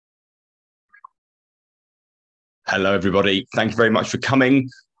Hello, everybody. Thank you very much for coming.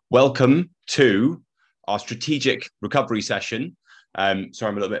 Welcome to our strategic recovery session. Sorry, I'm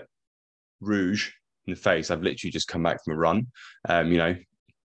a little bit rouge in the face. I've literally just come back from a run, doing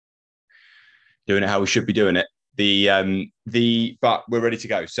it how we should be doing it. But we're ready to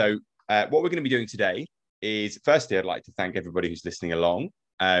go. So what we're going to be doing today is, firstly, I'd like to thank everybody who's listening along.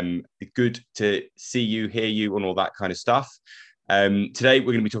 Good to see you, hear you, and all that kind of stuff. Today, we're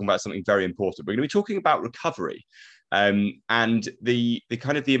going to be talking about something very important. We're going to be talking about recovery. And the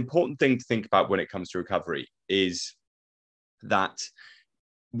important thing to think about when it comes to recovery is that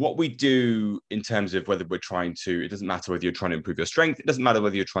what we do in terms of whether we're trying to, it doesn't matter whether you're trying to improve your strength, it doesn't matter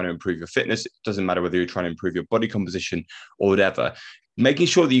whether you're trying to improve your fitness, it doesn't matter whether you're trying to improve your body composition or whatever. Making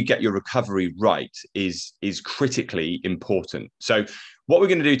sure that you get your recovery right is critically important. So what we're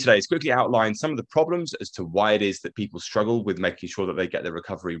going to do today is quickly outline some of the problems as to why it is that people struggle with making sure that they get their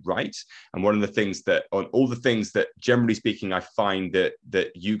recovery right. And one of the things that, on all the things that generally speaking, I find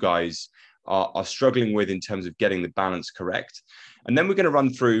that you guys are struggling with in terms of getting the balance correct. And then we're going to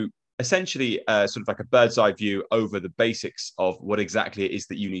run through essentially sort of like a bird's eye view over the basics of what exactly it is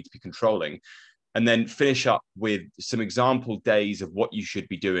that you need to be controlling. And then finish up with some example days of what you should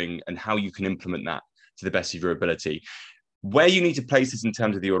be doing and how you can implement that to the best of your ability. Where you need to place this in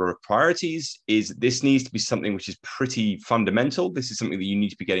terms of the order of priorities is this needs to be something which is pretty fundamental. This is something that you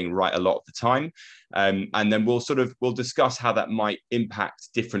need to be getting right a lot of the time. And then we'll discuss how that might impact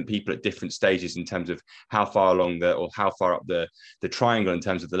different people at different stages in terms of how far along or how far up the triangle in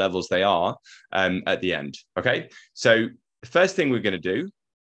terms of the levels they are at the end. Okay. So the first thing we're going to do,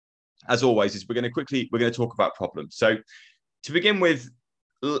 as always, is we're going to talk about problems. So to begin with,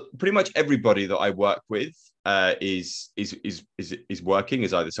 pretty much everybody that I work with is working,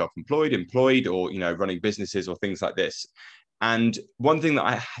 is either self-employed, employed, or running businesses or things like this. And one thing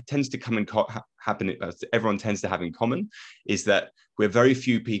that tends to everyone tends to have in common is that we're very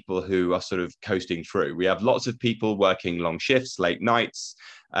few people who are sort of coasting through. We have lots of people working long shifts, late nights.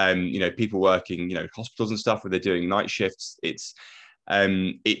 People working hospitals and stuff where they're doing night shifts. It's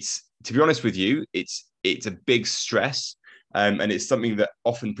to be honest with you, it's a big stress. And it's something that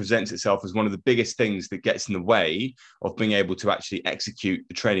often presents itself as one of the biggest things that gets in the way of being able to actually execute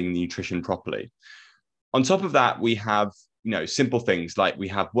the training and the nutrition properly. On top of that, we have, simple things like we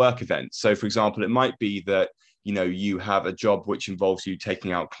have work events. So, for example, it might be that, you have a job which involves you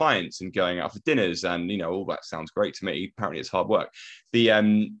taking out clients and going out for dinners, and all that sounds great to me. Apparently, it's hard work.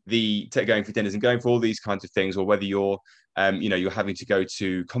 Going for dinners and going for all these kinds of things, or whether you're having to go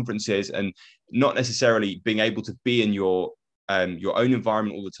to conferences and not necessarily being able to be in your own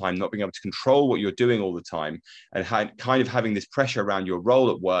environment all the time, not being able to control what you're doing all the time, and kind of having this pressure around your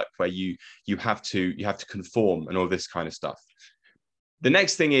role at work where you have to conform and all this kind of stuff. The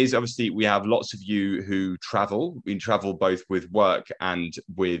next thing is, obviously, we have lots of you who travel. We travel both with work and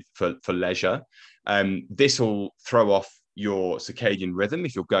for leisure. This will throw off your circadian rhythm.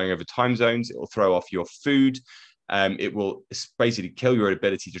 If you're going over time zones, it will throw off your food. It will basically kill your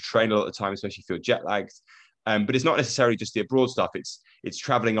ability to train a lot of the time, especially if you're jet lagged. But it's not necessarily just the abroad stuff. It's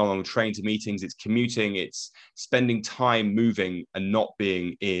traveling along the train to meetings. It's commuting. It's spending time moving and not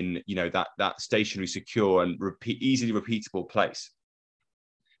being in that stationary, secure, and easily repeatable place.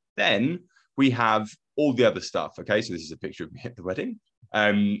 Then we have all the other stuff. Okay, so this is a picture of me at the wedding.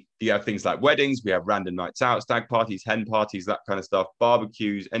 You have things like weddings. We have random nights out, stag parties, hen parties, that kind of stuff,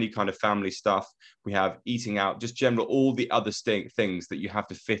 barbecues, any kind of family stuff. We have eating out, just general, all the other things that you have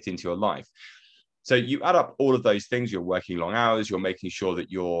to fit into your life. So you add up all of those things. You're working long hours. You're making sure that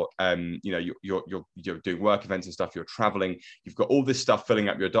you're doing work events and stuff. You're traveling. You've got all this stuff filling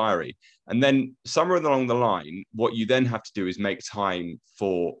up your diary. And then somewhere along the line, what you then have to do is make time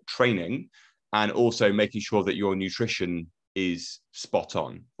for training, and also making sure that your nutrition is spot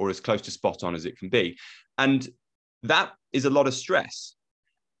on, or as close to spot on as it can be. And that is a lot of stress.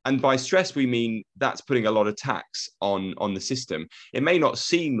 And by stress, we mean that's putting a lot of tax on the system. It may not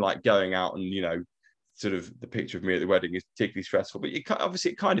seem like going out and, sort of the picture of me at the wedding is particularly stressful, but obviously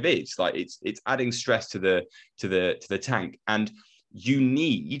it kind of is. Like it's adding stress to the tank. And you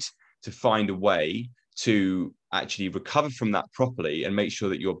need to find a way to actually recover from that properly and make sure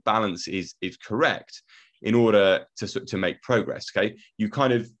that your balance is correct in order to make progress. Okay.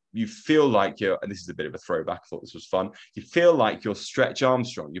 You feel like and this is a bit of a throwback, I thought this was fun. You feel like you're Stretch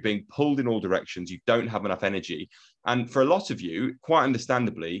Armstrong. You're being pulled in all directions. You don't have enough energy. And for a lot of you, quite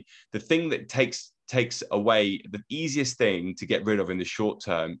understandably, the thing that takes away the easiest thing to get rid of in the short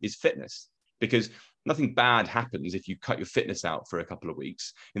term is fitness. Because nothing bad happens if you cut your fitness out for a couple of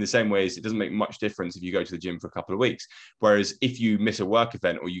weeks, in the same way as it doesn't make much difference if you go to the gym for a couple of weeks. Whereas if you miss a work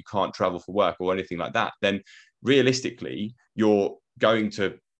event or you can't travel for work or anything like that, then realistically, you're going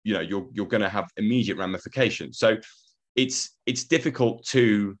to, you're going to have immediate ramifications. So it's difficult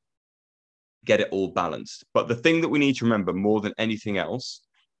to get it all balanced. But the thing that we need to remember more than anything else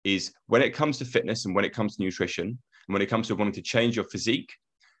is when it comes to fitness and when it comes to nutrition and when it comes to wanting to change your physique,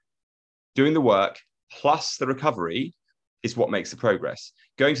 doing the work plus the recovery is what makes the progress.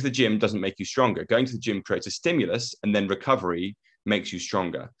 Going to the gym doesn't make you stronger. Going to the gym creates a stimulus, and then recovery makes you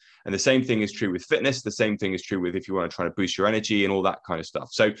stronger. And the same thing is true with fitness. The same thing is true with if you want to try to boost your energy and all that kind of stuff.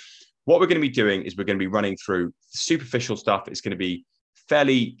 So what we're going to be doing is we're going to be running through superficial stuff. It's going to be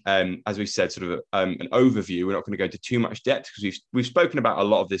fairly, as we said, sort of an overview. We're not going to go into too much depth because we've spoken about a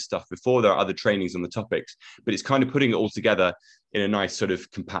lot of this stuff before. There are other trainings on the topics, but it's kind of putting it all together in a nice sort of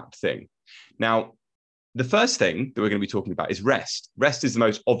compact thing. Now, the first thing that we're going to be talking about is rest. Rest is the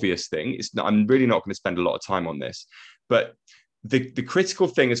most obvious thing. I'm really not going to spend a lot of time on this, but the critical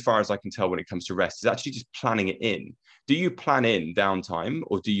thing, as far as I can tell, when it comes to rest, is actually just planning it in. Do you plan in downtime,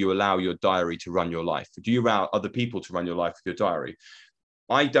 or do you allow your diary to run your life? Do you allow other people to run your life with your diary?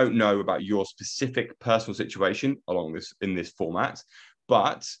 I don't know about your specific personal situation in this format,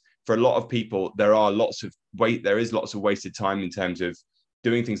 but for a lot of people, there is lots of wasted time in terms of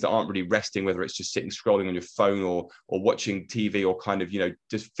doing things that aren't really resting, whether it's just sitting scrolling on your phone or watching TV or kind of,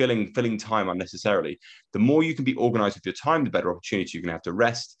 just filling time unnecessarily. The more you can be organized with your time, the better opportunity you're going to have to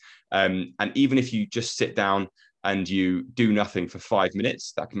rest. And even if you just sit down and you do nothing for 5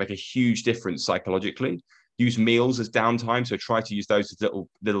 minutes, that can make a huge difference psychologically. Use meals as downtime. So try to use those as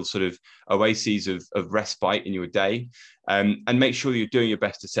little sort of oases of respite in your day, and make sure that you're doing your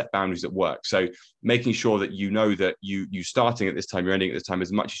best to set boundaries at work. So making sure that that you starting at this time, you're ending at this time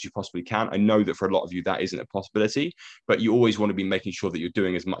as much as you possibly can. I know that for a lot of you, that isn't a possibility, but you always want to be making sure that you're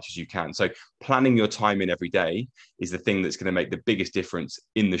doing as much as you can. So planning your time in every day is the thing that's going to make the biggest difference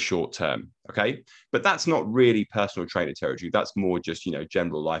in the short term. Okay. But that's not really personal trainer territory. That's more just,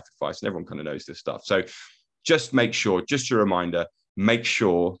 general life advice, and everyone kind of knows this stuff. So just make sure, just a reminder, make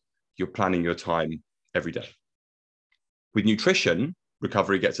sure you're planning your time every day. With nutrition,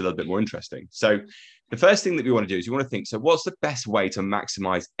 recovery gets a little bit more interesting. So the first thing that we want to do is you want to think, so what's the best way to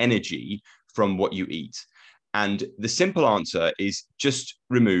maximize energy from what you eat? And the simple answer is just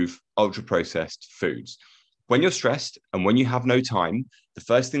remove ultra-processed foods. When you're stressed and when you have no time, the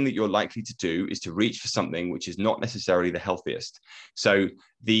first thing that you're likely to do is to reach for something which is not necessarily the healthiest. So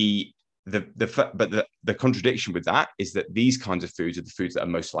the contradiction with that is that these kinds of foods are the foods that are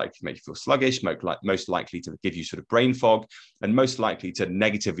most likely to make you feel sluggish, most likely to give you sort of brain fog, and most likely to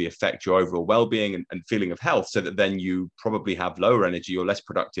negatively affect your overall well-being and feeling of health, so that then you probably have lower energy or less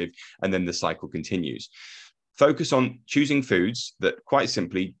productive, and then the cycle continues. Focus on choosing foods that, quite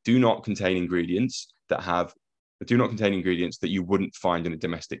simply, do not contain ingredients that you wouldn't find in a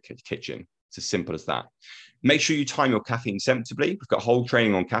domestic kitchen. It's as simple as that. Make sure you time your caffeine sensibly. We've got whole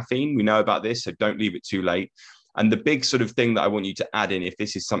training on caffeine. We know about this, so don't leave it too late. And the big sort of thing that I want you to add in, if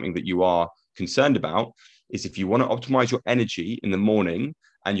this is something that you are concerned about, is if you want to optimize your energy in the morning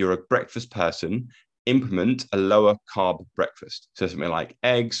and you're a breakfast person, implement a lower carb breakfast. So something like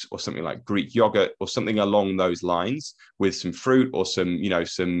eggs or something like Greek yogurt or something along those lines, with some fruit or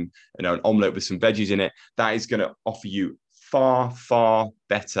an omelette with some veggies in it. That is going to offer you far, far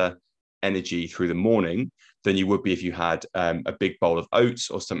better energy through the morning than you would be if you had a big bowl of oats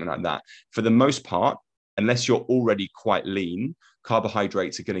or something like that. For the most part, unless you're already quite lean,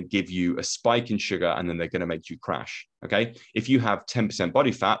 carbohydrates are going to give you a spike in sugar, and then they're going to make you crash. Okay. If you have 10%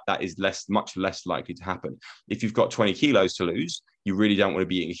 body fat, that is much less likely to happen. If you've got 20 kilos to lose, you really don't want to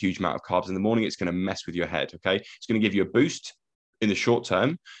be eating a huge amount of carbs in the morning. It's going to mess with your head. Okay. It's going to give you a boost in the short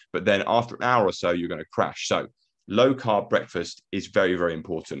term, but then after an hour or so, you're going to crash. So low carb breakfast is very, very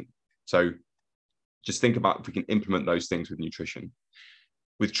important. So just think about if we can implement those things with nutrition.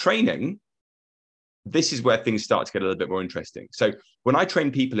 With training, this is where things start to get a little bit more interesting. So when I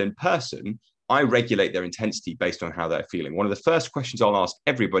train people in person, I regulate their intensity based on how they're feeling. One of the first questions I'll ask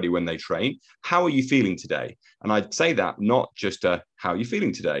everybody when they train, how are you feeling today? And I'd say that not just how are you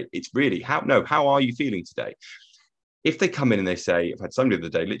feeling today? It's really how are you feeling today? If they come in and they say, I've had somebody the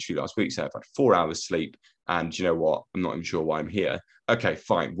other day, literally last week, say I've had 4 hours sleep, and you know what, I'm not even sure why I'm here. Okay,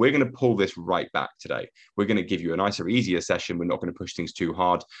 fine. We're going to pull this right back today. We're going to give you a nicer, easier session. We're not going to push things too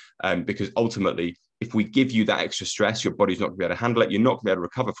hard, because ultimately, if we give you that extra stress, your body's not going to be able to handle it. You're not going to be able to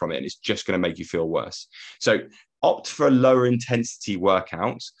recover from it, and it's just going to make you feel worse. So opt for a lower intensity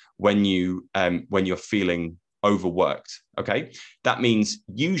workout when you're feeling overworked. Okay, that means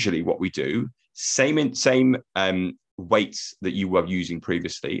usually what we do same weights that you were using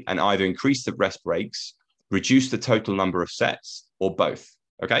previously, and either increase the rest breaks, reduce the total number of sets, or both.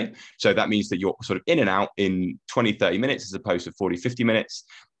 Okay, so that means that you're sort of in and out in 20, 30 minutes as opposed to 40, 50 minutes.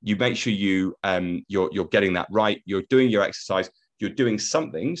 You make sure you're getting that right. You're doing your exercise. You're doing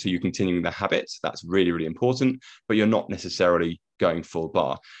something, so you're continuing the habits. That's really, really important, but you're not necessarily going full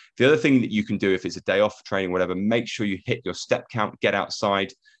bar. The other thing that you can do if it's a day off training, whatever, make sure you hit your step count, get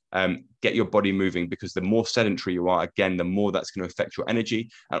outside, get your body moving, because the more sedentary you are, again, the more that's going to affect your energy.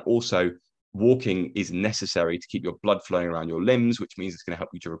 And also, walking is necessary to keep your blood flowing around your limbs, which means it's going to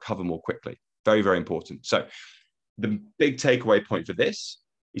help you to recover more quickly. Very, very important. So the big takeaway point for this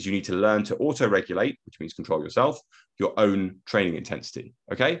is you need to learn to auto-regulate, which means control yourself, your own training intensity,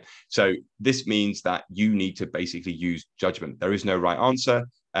 okay? So this means that you need to basically use judgment. There is no right answer,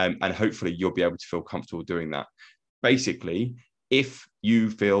 and hopefully you'll be able to feel comfortable doing that. Basically, if you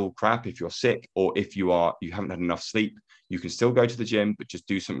feel crap, if you're sick, or if you haven't had enough sleep, you can still go to the gym, but just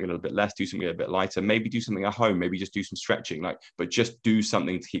do something a little bit less, do something a bit lighter, maybe do something at home, maybe just do some stretching, but just do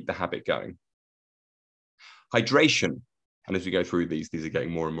something to keep the habit going. Hydration. And as we go through these are getting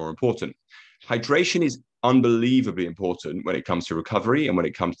more and more important. Hydration is unbelievably important when it comes to recovery and when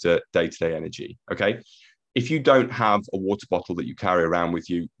it comes to day-to-day energy, okay? If you don't have a water bottle that you carry around with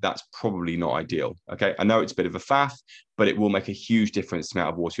you, that's probably not ideal, okay? I know it's a bit of a faff, but it will make a huge difference to the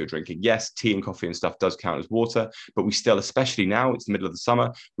amount of water you're drinking. Yes, tea and coffee and stuff does count as water, but we still, especially now, it's the middle of the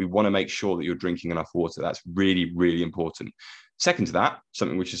summer, we want to make sure that you're drinking enough water. That's really, really important. Second to that,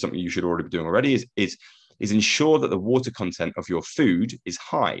 something you should already be doing already is ensure that the water content of your food is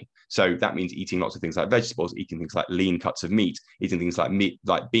high. So that means eating lots of things like vegetables, eating things like lean cuts of meat, eating things like meat,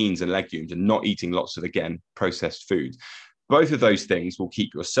 like beans and legumes, and not eating lots of, again, processed food. Both of those things will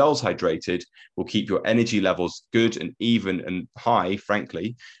keep your cells hydrated, will keep your energy levels good and even and high,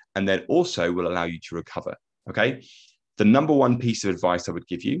 frankly, and then also will allow you to recover, okay? The number one piece of advice I would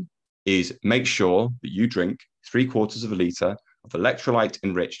give you is make sure that you drink 3/4 of a litre of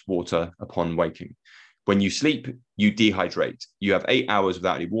electrolyte-enriched water upon waking. When you sleep, you dehydrate. You have 8 hours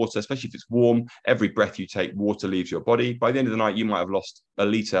without any water, especially if it's warm. Every breath you take, water leaves your body. By the end of the night, you might have lost a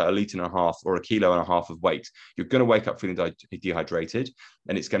litre and a half, or 1.5 kilos of weight. You're going to wake up feeling dehydrated,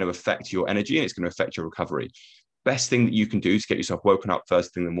 and it's going to affect your energy and it's going to affect your recovery. Best thing that you can do to get yourself woken up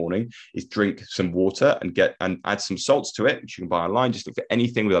first thing in the morning is drink some water and add some salts to it, which you can buy online. Just look for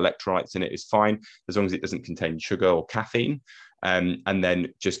anything with electrolytes in it is fine, as long as it doesn't contain sugar or caffeine. And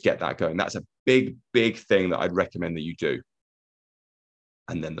then just get that going. That's a big, big thing that I'd recommend that you do.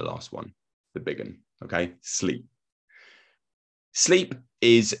 And then the last one, the big one, okay? Sleep. Sleep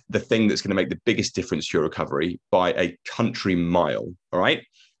is the thing that's going to make the biggest difference to your recovery by a country mile, all right?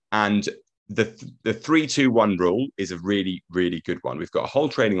 And the 3-2-1 rule is a really, really good one. We've got a whole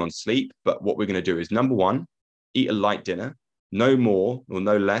training on sleep, but what we're going to do is, number one, eat a light dinner, no more or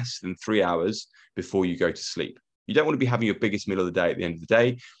no less than 3 hours before you go to sleep. You don't want to be having your biggest meal of the day at the end of the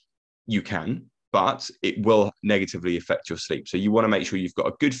day. You can, but it will negatively affect your sleep. So you want to make sure you've got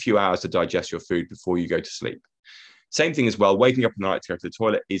a good few hours to digest your food before you go to sleep. Same thing as well, waking up in the night to go to the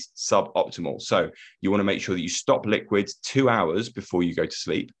toilet is suboptimal. So you want to make sure that you stop liquids 2 hours before you go to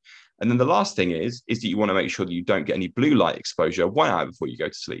sleep. And then the last thing is that you want to make sure that you don't get any blue light exposure 1 hour before you go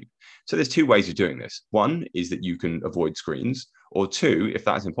to sleep. So there's two ways of doing this. One is that you can avoid screens, or two, if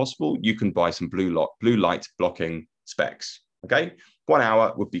that's impossible, you can buy some blue light blocking specs, okay? 1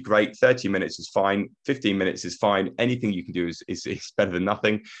 hour would be great, 30 minutes is fine, 15 minutes is fine. Anything you can do is better than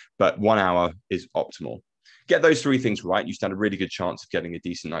nothing, but 1 hour is optimal. Get those three things right, you stand a really good chance of getting a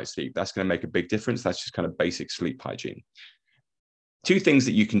decent night's sleep. That's going to make a big difference. That's just kind of basic sleep hygiene. Two things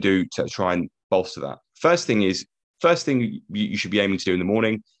that you can do to try and bolster that. First thing you should be aiming to do in the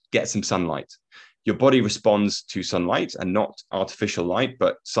morning, get some sunlight. Your body responds to sunlight, and not artificial light,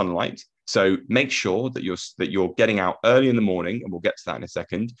 but sunlight. So make sure that you're getting out early in the morning, and we'll get to that in a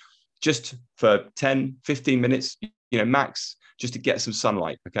second, just for 10, 15 minutes, max, just to get some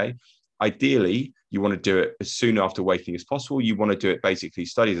sunlight, okay? Ideally, you want to do it as soon after waking as possible. You want to do it, basically,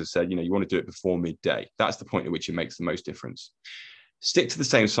 studies have said, you want to do it before midday. That's the point at which it makes the most difference. Stick to the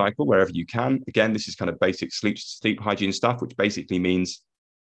same cycle wherever you can. Again, this is kind of basic sleep hygiene stuff, which basically means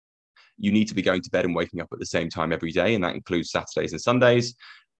you need to be going to bed and waking up at the same time every day, and that includes Saturdays and Sundays.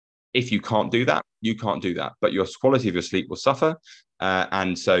 If you can't do that, you can't do that, but your quality of your sleep will suffer,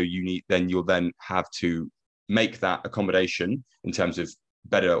 and so you'll then have to make that accommodation in terms of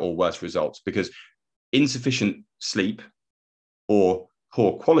better or worse results, because insufficient sleep or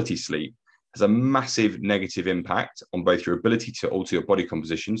poor quality sleep has a massive negative impact on both your ability to alter your body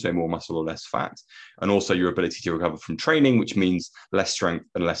composition, so more muscle or less fat, and also your ability to recover from training, which means less strength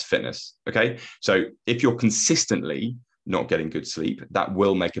and less fitness. Okay. So if you're consistently not getting good sleep, that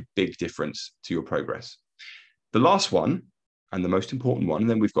will make a big difference to your progress. The last one, and the most important one, and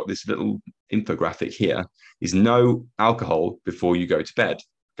then we've got this little infographic here, is no alcohol before you go to bed.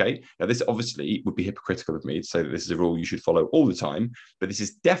 Okay. Now, this obviously would be hypocritical of me to say that this is a rule you should follow all the time, but this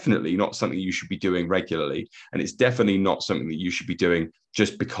is definitely not something you should be doing regularly. And it's definitely not something that you should be doing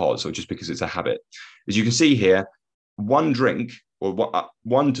just because it's a habit. As you can see here, one drink or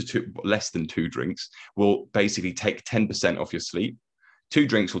one to two, less than two drinks will basically take 10% off your sleep. Two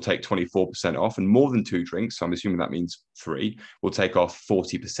drinks will take 24% off, and more than two drinks, so I'm assuming that means three, will take off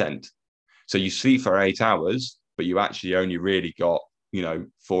 40%. So you sleep for 8 hours, but you actually only really got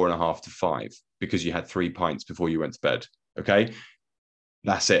 4.5 to 5 because you had 3 pints before you went to bed. Okay.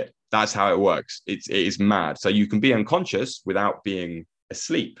 That's it. That's how it works. It is mad. So you can be unconscious without being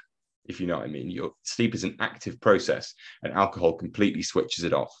asleep, if you know what I mean. Your sleep is an active process, and alcohol completely switches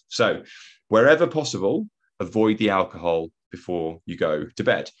it off. So wherever possible, avoid the alcohol before you go to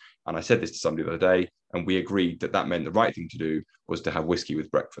bed. And I said this to somebody the other day, and we agreed that meant the right thing to do was to have whiskey with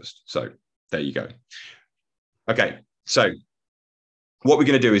breakfast. So there you go. Okay. So what we're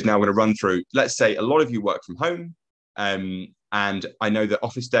going to do is now we're going to run through, let's say a lot of you work from home. And I know that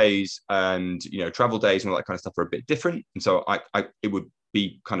office days and, travel days and all that kind of stuff are a bit different. And so it would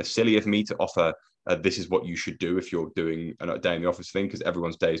be kind of silly of me to offer this is what you should do if you're doing a day in the office thing, because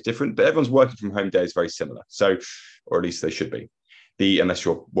everyone's day is different, but everyone's working from home day is very similar. So, or at least they should be, unless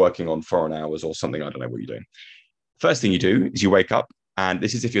you're working on foreign hours or something. I don't know what you're doing. First thing you do is you wake up, and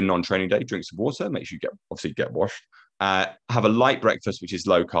this is if you're non-training day, drink some water, make sure you get washed. Have a light breakfast, which is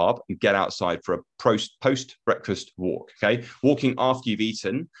low carb, and get outside for a post-breakfast walk. Okay, walking after you've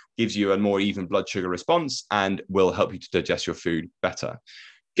eaten gives you a more even blood sugar response and will help you to digest your food better.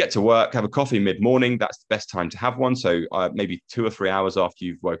 Get to work, have a coffee mid-morning. That's the best time to have one. So maybe 2 or 3 hours after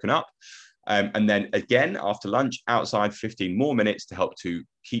you've woken up. And then again, after lunch, outside 15 more minutes to help to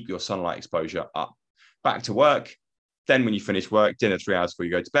keep your sunlight exposure up. Back to work. Then when you finish work, dinner 3 hours before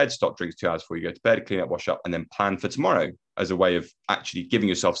you go to bed, stop drinks 2 hours before you go to bed, clean up, wash up, and then plan for tomorrow as a way of actually giving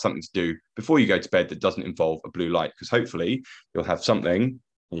yourself something to do before you go to bed that doesn't involve a blue light. Because hopefully you'll have something,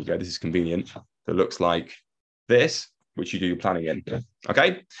 there you go, this is convenient, that looks like this, which you do your planning in.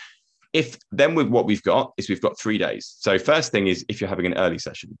 Okay. With what we've got 3 days. So first thing is if you're having an early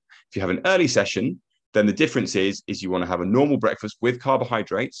session. If you have an early session, then the difference is you want to have a normal breakfast with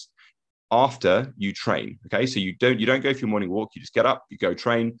carbohydrates after you train. Okay. So you don't go for your morning walk. You just get up, you go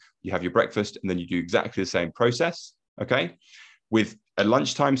train, you have your breakfast, and then you do exactly the same process. Okay. With a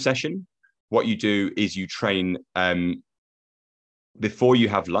lunchtime session, what you do is you train before you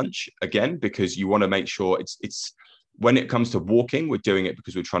have lunch again, because you want to make sure it's when it comes to walking, we're doing it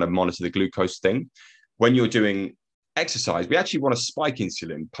because we're trying to monitor the glucose thing. When you're doing exercise, we actually want to spike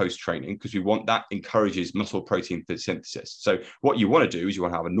insulin post-training because we want that encourages muscle protein synthesis. So what you want to do is you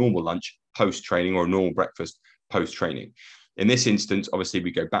want to have a normal lunch post-training or a normal breakfast post-training. In this instance, obviously,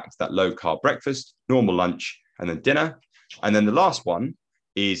 we go back to that low-carb breakfast, normal lunch, and then dinner. And then the last one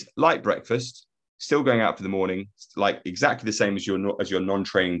is light breakfast, still going out for the morning, like exactly the same as your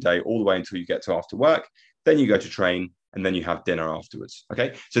non-training day, all the way until you get to after work. Then you go to train, and then you have dinner afterwards.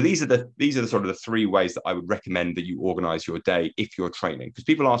 Okay. So these are the sort of the 3 ways that I would recommend that you organize your day if you're training. Because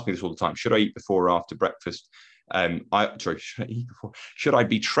people ask me this all the time. Should I eat before or after breakfast? Should I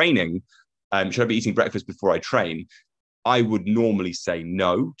be training? Should I be eating breakfast before I train? I would normally say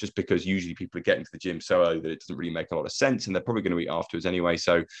no, just because usually people are getting to the gym so early that it doesn't really make a lot of sense, and they're probably going to eat afterwards anyway.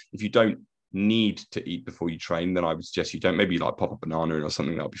 So if you don't need to eat before you train, then I would suggest you don't. Maybe like pop a banana or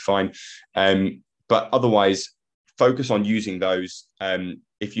something, that'll be fine. But otherwise, focus on using those.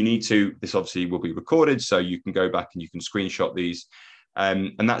 If you need to, this obviously will be recorded, so you can go back and you can screenshot these,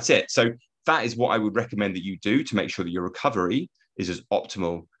 and that's it. So that is what I would recommend that you do to make sure that your recovery is as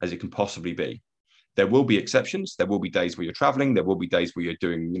optimal as it can possibly be. There will be exceptions. There will be days where you're traveling. There will be days where you're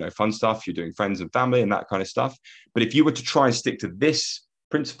doing, fun stuff. You're doing friends and family and that kind of stuff. But if you were to try and stick to this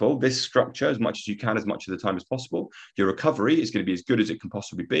principle, this structure, as much as you can, as much of the time as possible, your recovery is going to be as good as it can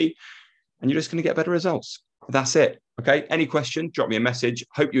possibly be. And you're just going to get better results. That's it. Okay. Any question, drop me a message.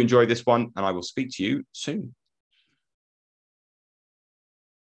 Hope you enjoy this one, and I will speak to you soon.